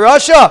guy's a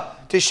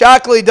Rasha,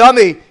 Tishakli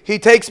Dummy, he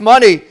takes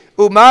money,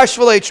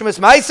 Umashvale Trumas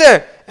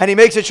Ma'aser, and he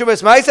makes a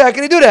Trumas Ma'aser. How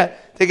can he do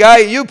that? The guy,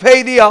 you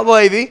pay the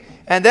Levi,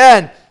 and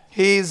then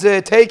he's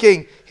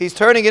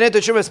turning it into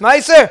Trumas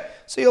Meiser.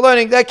 So you're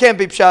learning that can't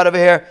be pshat over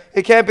here.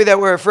 It can't be that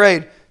we're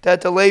afraid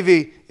that the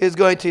Levi is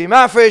going to be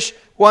mafresh.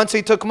 Once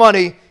he took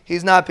money,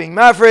 he's not being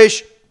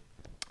mafresh.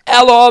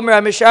 That's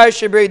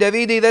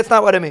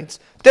not what it means.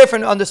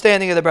 Different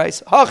understanding of the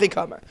Bryce.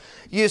 Hachikamer.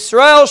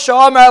 Yisrael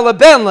Sha'amar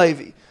leben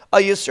Levi. A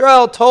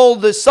Yisrael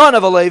told the son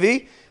of a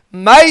Levi,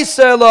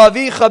 Meiser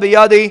la'avicha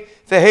biyadi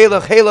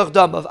v'helach helach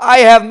damav. I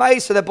have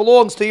Meiser that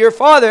belongs to your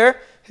father.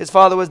 His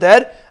father was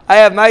dead. I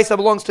have Meiser that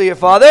belongs to your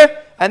father,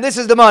 and this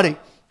is the money.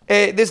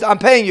 I'm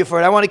paying you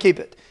for it. I want to keep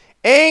it.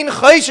 Ein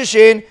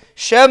chayshishin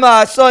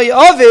shema asay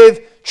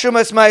aviv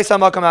trumas meiser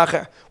makam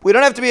acher. We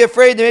don't have to be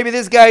afraid that maybe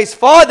this guy's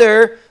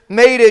father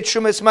made it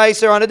trumas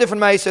meiser on a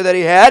different meiser that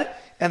he had,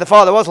 and the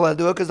father wasn't allowed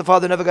to do it because the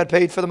father never got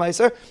paid for the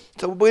meiser.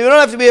 So we don't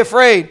have to be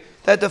afraid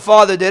that the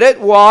father did it.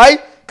 Why?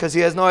 Because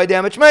he has no idea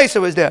how much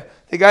meiser was there.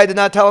 The guy did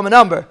not tell him a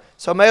number,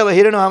 so Mela, he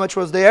didn't know how much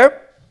was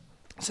there.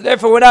 So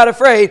therefore, we're not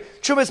afraid.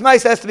 Trumas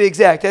Meiser has to be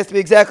exact. It has to be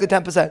exactly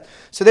 10%.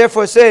 So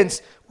therefore,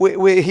 since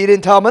he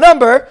didn't tell him a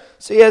number,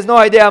 so he has no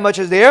idea how much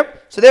is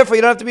there. So therefore,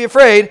 you don't have to be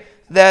afraid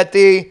that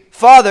the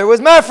father was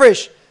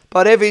mafresh.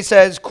 But if he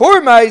says, Kur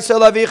Meiser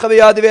lavicha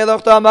b'yadi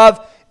v'elach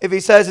damav, if he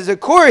says there's a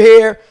kur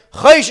here,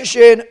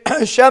 Chayshishin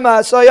Shema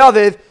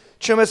Asayaviv,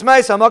 Trumas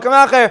Meiser makam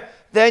acher,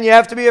 then you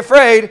have to be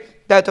afraid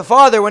that the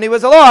father, when he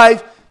was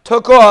alive,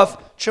 took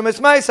off Trumas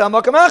Meiser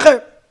makam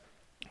acher.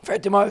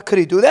 Could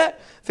he do that?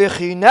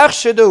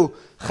 V'chinechshadu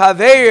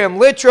chaverim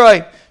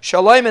litroim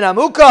shalayim and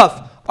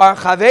amukaf. Are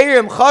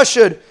chaverim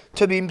chashud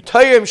to be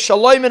tayrim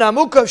shalayim and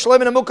amukaf?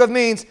 Shalayim and amukaf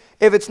means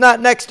if it's not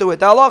next to it.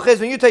 The halach is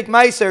when you take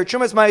meiser,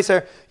 trumas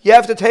meiser, you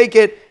have to take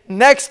it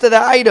next to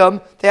the item.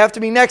 They have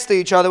to be next to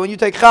each other. When you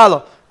take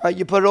challah, right,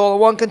 you put it all in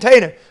one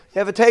container. You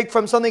have to take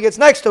from something that's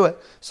next to it.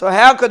 So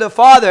how could the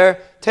father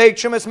take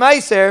trumas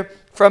meiser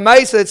from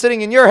meiser that's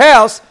sitting in your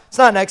house? It's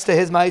not next to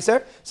his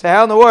meiser. So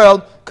how in the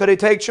world could he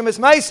take Trumas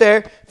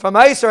Meiser from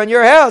meiser on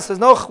your house? We're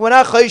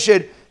not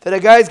chayshid that a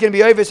guy's going to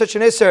be over such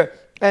an isser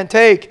and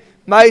take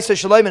Meiser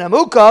Shalayim and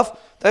Amukaf.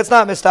 That's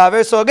not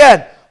mistaver. So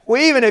again,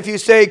 even if you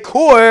say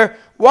Kur,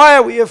 why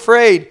are we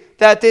afraid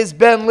that this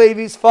Ben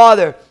Levi's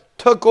father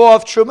took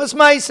off Trumas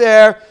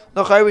Meiser?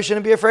 No, we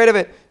shouldn't be afraid of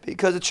it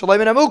because it's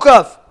Shalayim and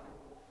Amukaf.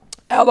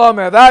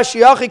 Elamer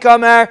Vashi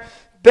Achikamer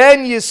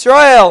Ben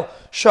Yisrael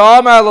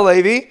Sha'amar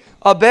LaLevi.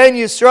 A Ben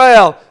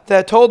Yisrael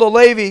that told a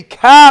Levi,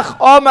 Kach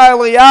Omar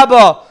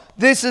Liyaba,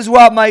 this is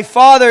what my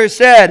father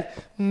said,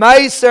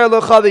 Meiser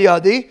L'cha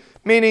b'yadi,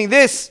 meaning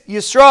this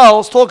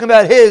Yisrael is talking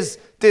about his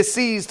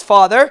deceased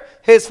father.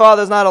 His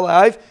father's not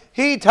alive.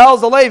 He tells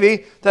the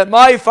Levi that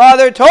my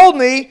father told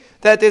me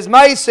that there's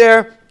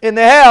Meiser in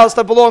the house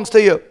that belongs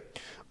to you.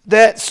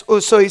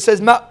 So he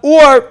says,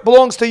 or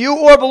belongs to you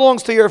or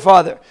belongs to your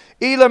father.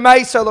 Either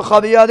Meiser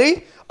L'cha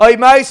b'yadi, so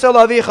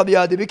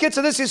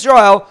this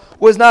Yisrael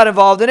was not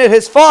involved in it.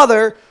 His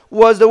father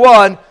was the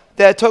one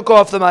that took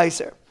off the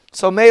Meiser.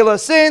 So Mela,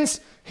 since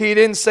he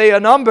didn't say a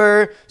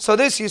number, so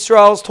this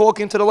Yisrael is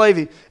talking to the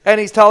Levi. And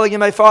he's telling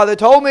him, my father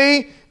told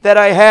me that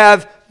I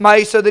have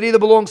Meiser that either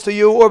belongs to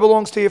you or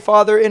belongs to your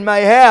father in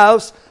my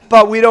house,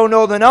 but we don't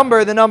know the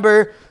number.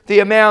 The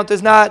amount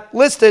is not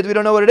listed. We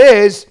don't know what it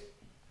is.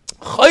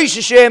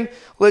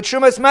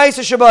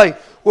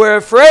 We're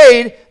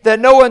afraid that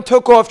no one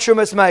took off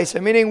Trumas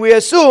Meiser, meaning we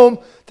assume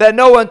that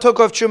no one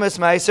took off Trumas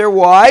Meiser.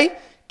 Why?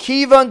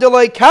 Kivan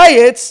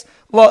delaykitz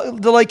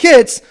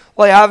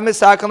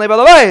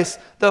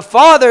the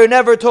father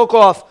never took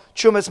off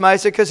Trumas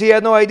Meiser because he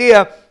had no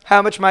idea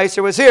how much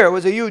Meiser was here. It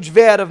was a huge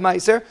vat of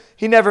Meiser.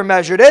 He never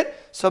measured it.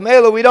 So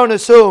Mela, we don't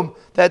assume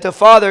that the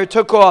father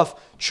took off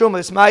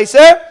Trumas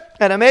Meiser.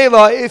 And a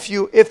Mela, if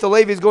the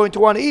Levi is going to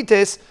want to eat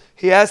this,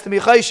 he has to be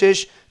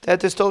chayshish that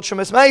there's still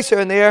Trumas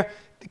Meiser in there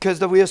because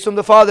we assume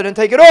the father didn't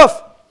take it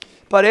off.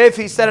 But if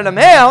he said an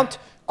amount,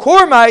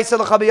 Kur Meiser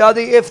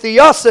l'chabiyadi, if the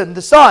Yasin,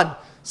 the son,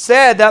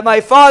 said that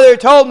my father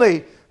told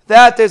me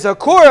that there's a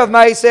Kur of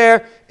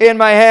Meiser in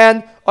my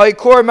hand, I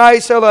Kur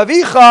Meiser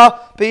lavicha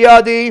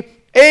biyadi,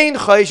 ein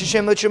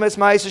chayshishim l'Trumas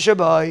Meiser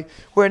shabai.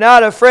 We're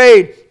not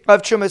afraid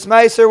of Trumas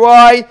Meiser.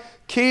 Why?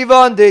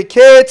 Kivan de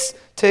kitz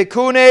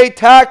tekune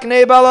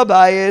takne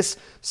balabayis.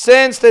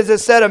 Since there's a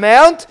set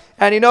amount,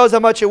 and he knows how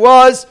much it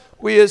was,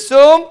 we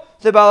assume,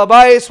 the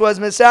Balabayas was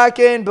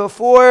misakin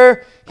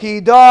before he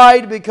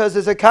died, because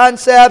there's a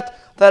concept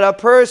that a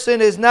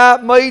person is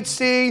not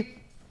mitzi,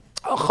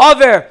 a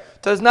chaver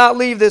does not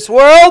leave this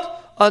world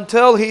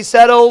until he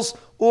settles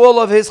all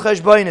of his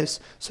cheshbonis.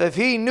 So if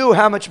he knew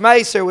how much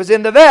meiser was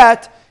in the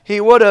vat,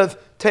 he would have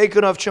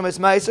taken off Chumas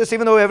Meiser. So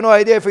even though we have no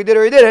idea if he did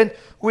or he didn't,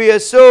 we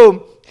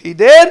assume he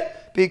did,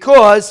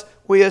 because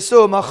we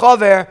assume a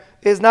chaver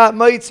is not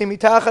mitzi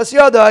mitachas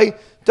yadai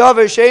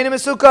davar she'enim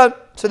mesukan.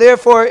 So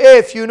therefore,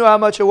 if you know how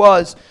much it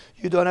was,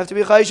 you don't have to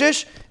be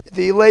chayshish.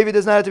 The Levi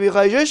does not have to be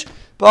chayshish.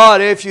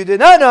 But if you did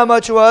not know how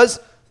much it was,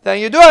 then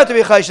you do have to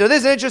be chayshish. Now this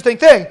is an interesting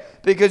thing,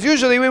 because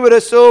usually we would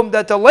assume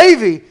that the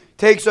Levi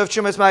takes off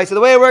Chumas Meiser. The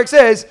way it works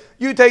is,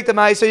 you take the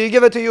Meiser, you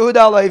give it to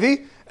Yehuda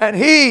Levi, and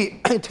he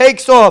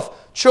takes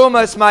off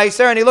Chumas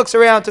Meiser, and he looks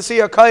around to see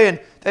a Kayin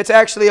that's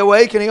actually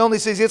awake, and he only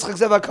sees Yitzchak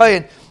Zev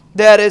Kayin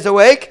that is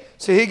awake,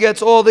 so he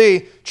gets all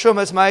the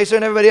Chumas Meiser,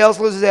 and everybody else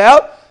loses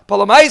out.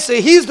 But Meiser,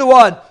 he's the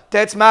one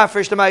that's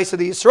mafresh the Meiser.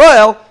 The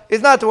Yisrael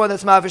is not the one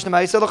that's mafresh the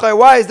Meiser.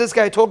 Why is this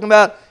guy talking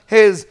about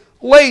his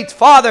late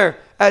father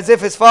as if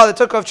his father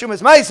took off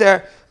Chumas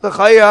Meiser?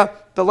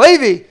 The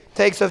Levi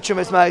takes off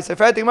Chumas Meiser.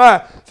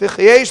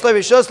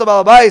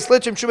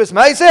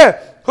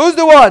 Who's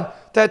the one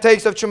that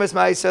takes off Chumas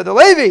Meiser? The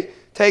Levi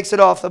takes it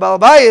off. The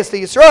Balabayas,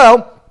 the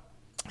Yisrael,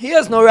 he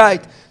has no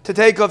right to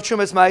take off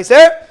Chumas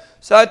Meiser.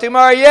 So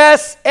Timar,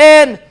 yes,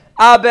 and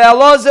Abba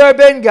Elazar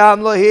ben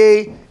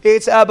Gamla,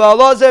 it's Abba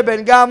Elazar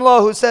ben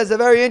Gamla who says a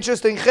very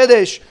interesting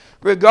chiddush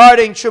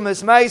regarding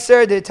Chumas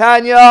Meiser. The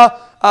Tanya,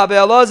 Abba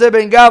Elazar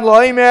ben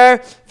Gamla Omer,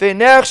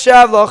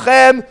 v'nechshav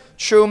lochem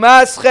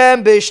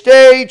Trumaschem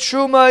b'shtei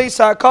trumais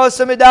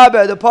hakasem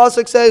medaber. The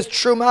pasuk says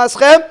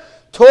Trumaschem,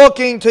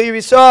 talking to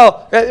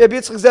Yisrael, Rabbi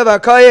Yitzchak Zev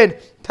HaKayin,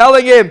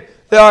 telling him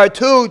there are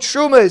two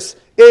trumas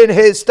in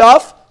his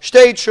stuff,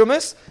 shtei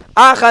trumas,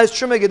 achas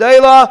truma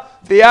gedela,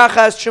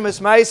 v'achas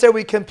trumas meiser.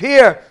 We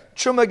compare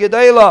truma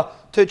gedela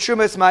to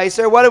trumas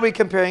meiser. What are we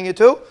comparing it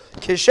to?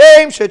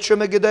 Kishem she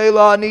truma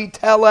gedela ni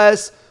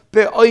teles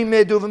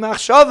be'oimed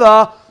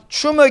uv'machshava.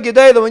 Truma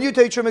gedela, when you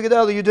take truma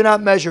gedela, you do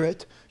not measure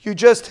it. You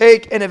just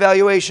take an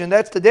evaluation.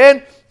 That's the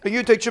din. When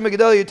you take Truma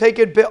Gedela, you take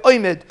it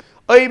be'oimid.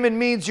 Oimid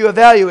means you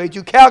evaluate.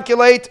 You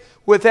calculate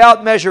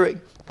without measuring.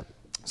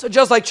 So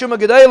just like Truma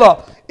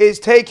Gedela is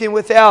taken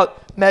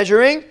without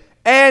measuring,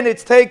 and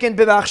it's taken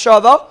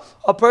b'machshava,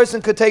 a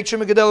person could take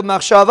Truma Gedela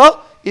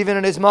b'machshava, even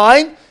in his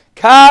mind.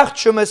 Kach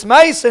Trumas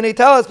Meiser, and he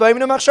tells us by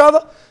even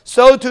machshava.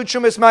 So too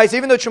Trumas Meiser,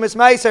 even though Trumas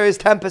Meiser is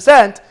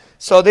 10%,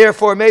 so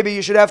therefore maybe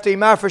you should have to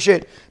imafresh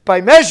it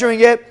by measuring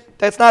it.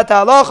 That's not the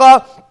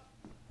halacha.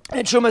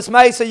 And Trumas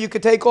Meiser you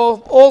could take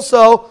off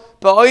also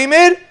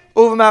ba'oimid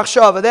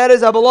uv'machshava. That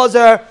is Abba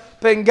Elazar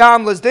ben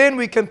Gamla's din.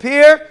 We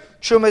compare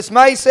Trumas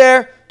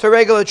Meiser to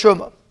regular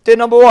Truma. Din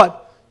number one.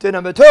 Din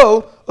number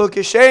two,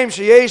 ukishem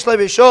sheyesh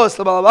lebishos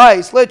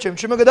lebalabais litrim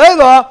Truma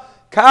Gedela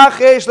kach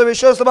yesh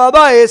lebishos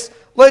lebalabais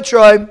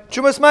litrim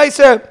Trumas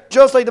Meiser.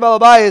 Just like the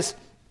balabais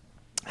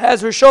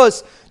has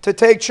rishos to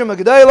take Truma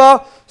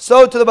Gedela,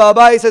 so to the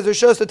balabais has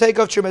rishos to take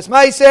off Trumas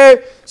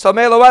Meiser. So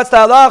Mela, what's the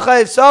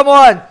halacha if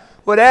someone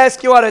would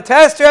ask you on a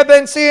test I've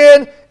been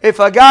seeing, if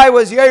a guy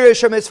was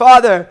Yerush from his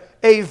father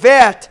a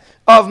vat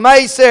of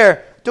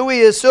Meiser, do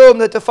we assume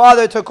that the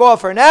father took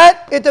off or not?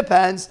 It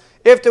depends.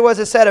 If there was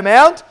a set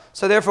amount,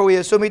 so therefore we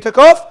assume he took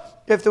off.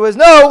 If there was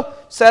no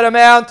set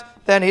amount,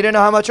 then he didn't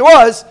know how much it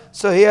was,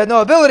 so he had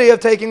no ability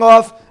of taking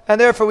off, and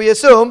therefore we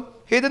assume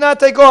he did not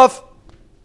take off.